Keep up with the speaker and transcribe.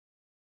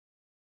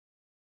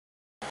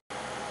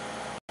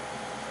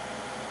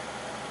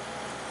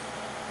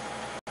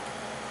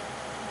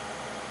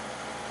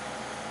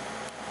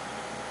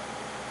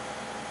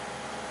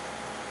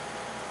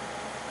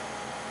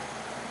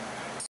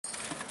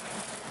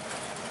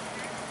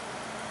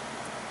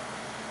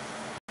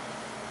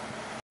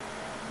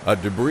A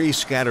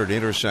debris-scattered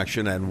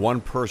intersection and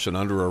one person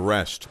under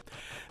arrest.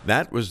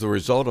 That was the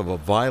result of a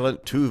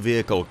violent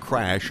two-vehicle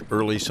crash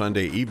early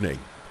Sunday evening.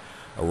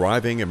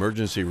 Arriving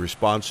emergency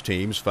response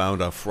teams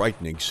found a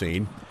frightening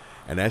scene.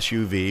 An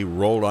SUV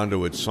rolled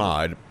onto its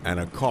side and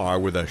a car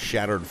with a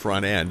shattered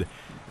front end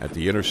at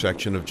the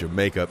intersection of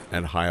Jdamaica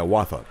and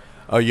Hiawatha.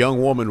 A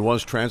young woman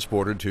was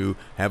transported to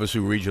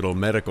Havasu Regional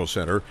Medical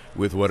Center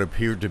with what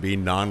appeared to be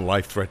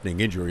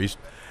non-life-threatening injuries,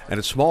 and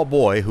a small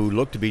boy who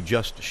looked to be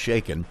just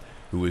shaken,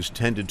 who was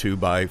tended to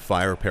by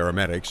fire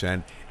paramedics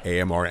and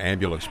AMR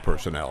ambulance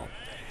personnel.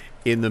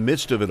 In the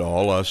midst of it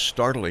all, a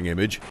startling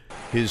image,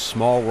 his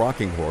small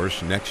rocking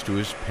horse next to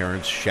his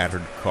parents'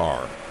 shattered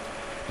car.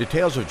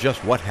 Details of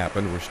just what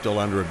happened were still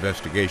under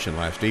investigation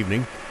last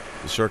evening.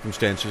 The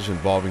circumstances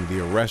involving the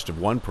arrest of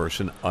one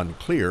person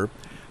unclear,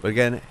 but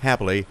again,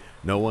 happily,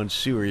 no one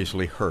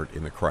seriously hurt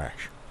in the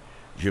crash.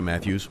 Jim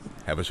Matthews,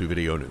 Havasu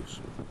Video News.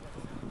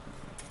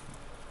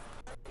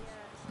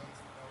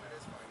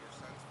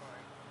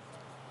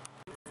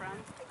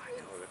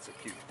 That's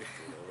a cute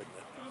picture, though, isn't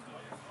it?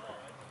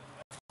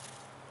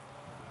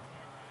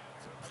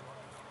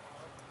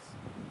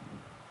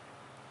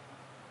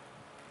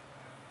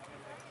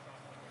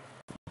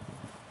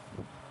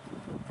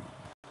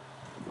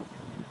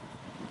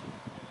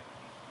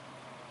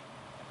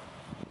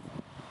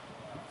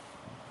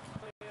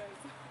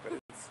 But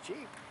it's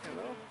cheap, you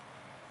know?